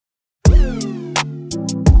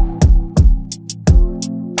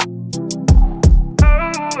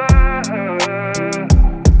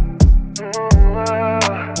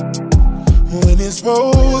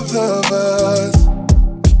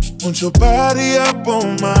Put your body up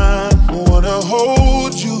on mine. Wanna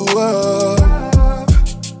hold you up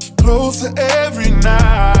closer every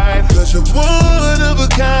night. Cause you're one of a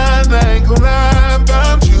kind. I ain't gon' lie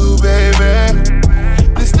about you, baby.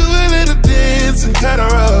 Let's do a little dance and cut a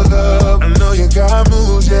rug up. I know you got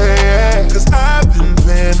moves, yeah. Cause I've been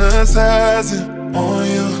fantasizing on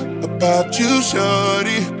you, about you,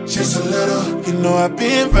 shorty. Just a little, you know I've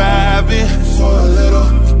been vibing for a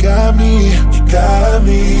little. You got me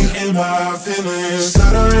in my feelings.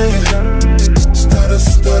 Stuttering, stutter,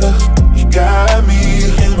 stutter. You got me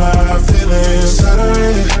in my feelings.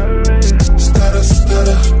 Stuttering, stutter,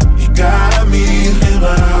 stutter. You got me in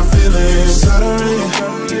my feelings. Stuttering,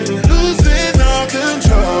 losing all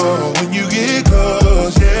control when you get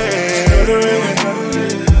close, yeah.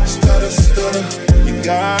 Stuttering, stutter, stutter. You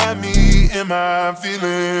got me in my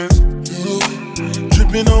feelings.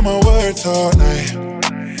 Tripping on my words all night,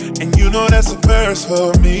 and you know that's a first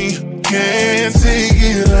for me. Can't take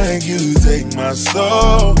it like you take my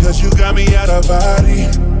soul, cause you got me out of body.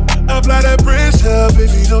 Apply that pressure,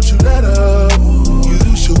 baby, don't you let up.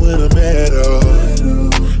 You should win a medal.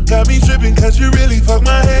 Got me tripping cause you really fucked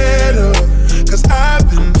my head up. Cause I've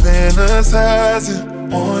been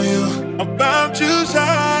fantasizing on you, about you,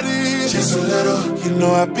 shawty. Just a little, you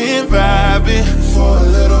know I've been vibing for a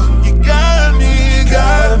little. You got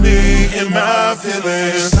me in my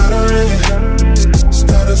feelings. Stuttering,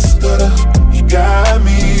 stutter, stutter. You got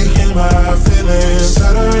me in my feelings.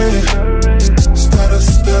 Stuttering, stutter,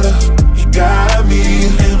 stutter. You got me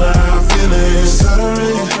in my feelings.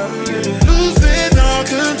 Stuttering, losing all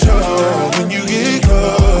control when you get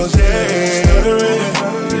close, yeah. Stuttering,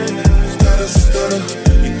 stutter, stutter.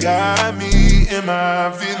 You got me in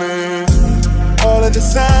my feelings. All of the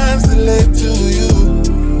signs that led to you,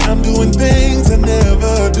 I'm doing things I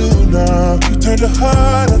never do now. You turned a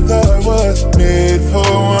heart I thought was made for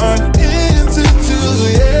one.